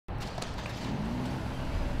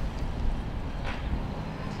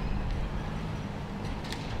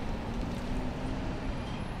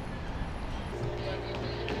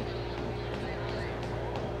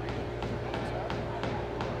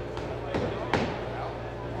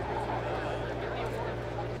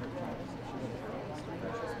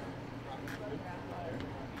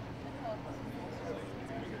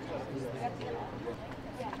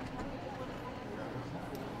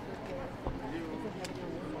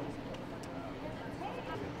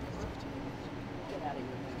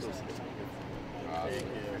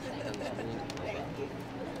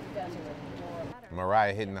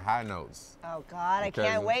Mariah hitting the high notes. Oh God, I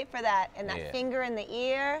can't wait for that. And that finger in the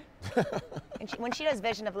ear. And when she does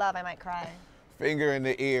Vision of Love, I might cry. Finger in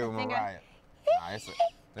the ear with Mariah. Nah,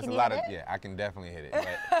 there's a lot of, yeah, I can definitely hit it.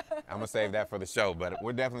 But I'm gonna save that for the show. But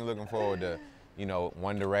we're definitely looking forward to, you know,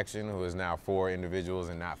 One Direction, who is now 4 individuals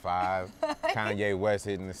and not 5. Kanye West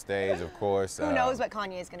hitting the stage, of course. Who knows what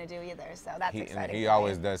Kanye is gonna do either, so that's exciting. He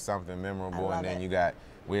always does something memorable, and then you got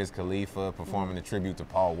Wiz Khalifa performing a tribute to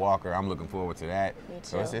Paul Walker. I'm looking forward to that. Me too.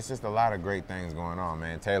 So it's just a lot of great things going on,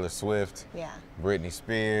 man. Taylor Swift, Britney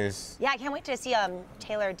Spears. Yeah, I can't wait to see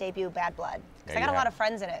Taylor debut Bad Blood. Because I got a lot of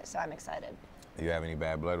friends in it, so I'm excited. Do you have any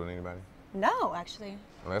bad blood with anybody? No, actually.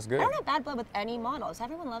 Well, that's good. I don't have bad blood with any models.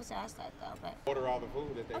 Everyone loves to ask that, though. But order all the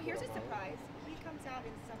food that they here's a surprise. He comes out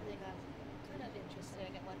in something kind of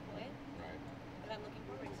interesting at one point. Right. But I'm looking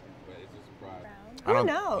forward to it. But it's a surprise. Who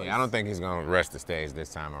knows? Yeah, I don't think he's gonna rush the stage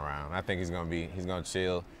this time around. I think he's gonna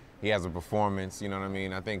chill. He has a performance, you know what I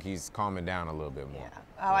mean? I think he's calming down a little bit more. Yeah.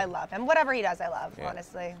 Oh, I love him. Whatever he does, I love,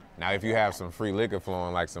 honestly. Now, if you have some free liquor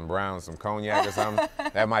flowing, like some brown, some cognac or something,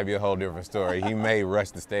 that might be a whole different story. He may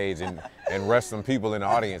rush the stage and rush some people in the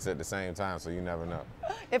audience at the same time, so you never know.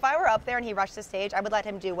 If I were up there and he rushed the stage, I would let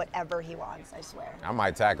him do whatever he wants, I swear. I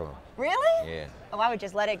might tackle him. Really? Yeah. Oh, I would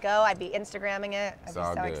just let it go. I'd be Instagramming it. I'd be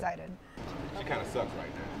so excited. She kind of sucks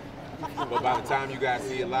right now. But by the time you guys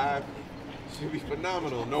see it live, she'll be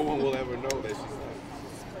phenomenal. No one will ever know that she's.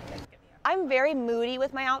 I'm very moody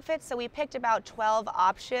with my outfits, so we picked about 12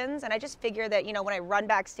 options, and I just figured that, you know, when I run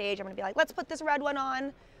backstage, I'm gonna be like, let's put this red one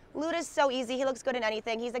on. Luda's so easy, he looks good in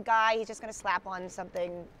anything. He's a guy, he's just gonna slap on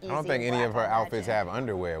something easy. I don't think any of her outfits have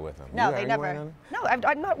underwear with them. No, they never. No,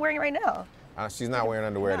 I'm not wearing it right now. She's not wearing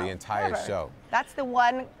underwear the entire show. That's the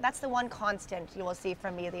one constant you will see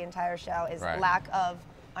from me the entire show is lack of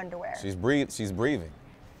underwear. She's breathing. She's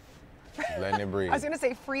letting it breathe. I was gonna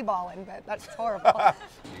say free balling, but that's horrible.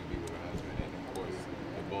 You'd be with her husband, and of course,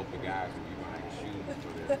 both the guys would be buying shoes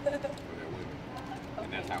for their women.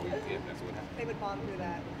 And that's how that's what happened. They would bond through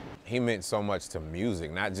that. He meant so much to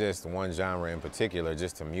music, not just one genre in particular,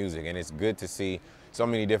 just to music. And it's good to see so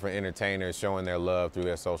many different entertainers showing their love through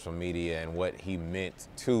their social media and what he meant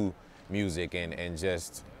to music and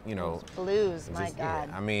just, you know, blues, my God. Yeah,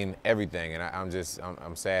 I mean everything, and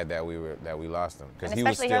I'm sad that we lost him because he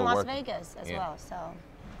was still working. Especially here in Las Vegas as well. So,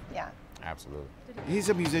 yeah. Absolutely. He's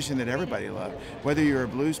a musician that everybody loves, whether you're a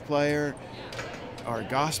blues player, or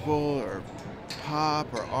gospel, or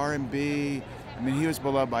pop, or R&B. I mean, he was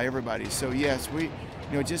beloved by everybody. So yes,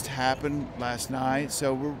 it just happened last night.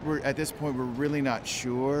 So we're at this point we're really not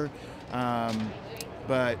sure,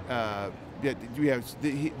 but.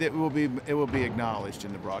 It will be acknowledged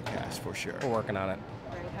in the broadcast for sure. We're working on it.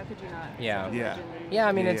 Right. How could you not? Yeah.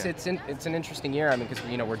 I mean, it's an interesting year. I mean, because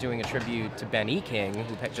we're doing a tribute to Ben E. King,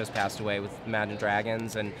 who just passed away with Imagine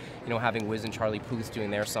Dragons, and having Wiz and Charlie Puth doing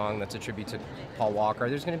their song that's a tribute to Paul Walker.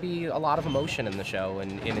 There's going to be a lot of emotion in the show,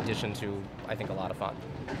 and in addition to, I think, a lot of fun.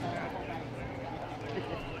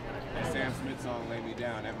 The Sam Smith song "Lay Me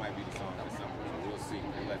Down," that might be the song this summer. So we'll see. You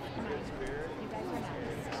guys are nice.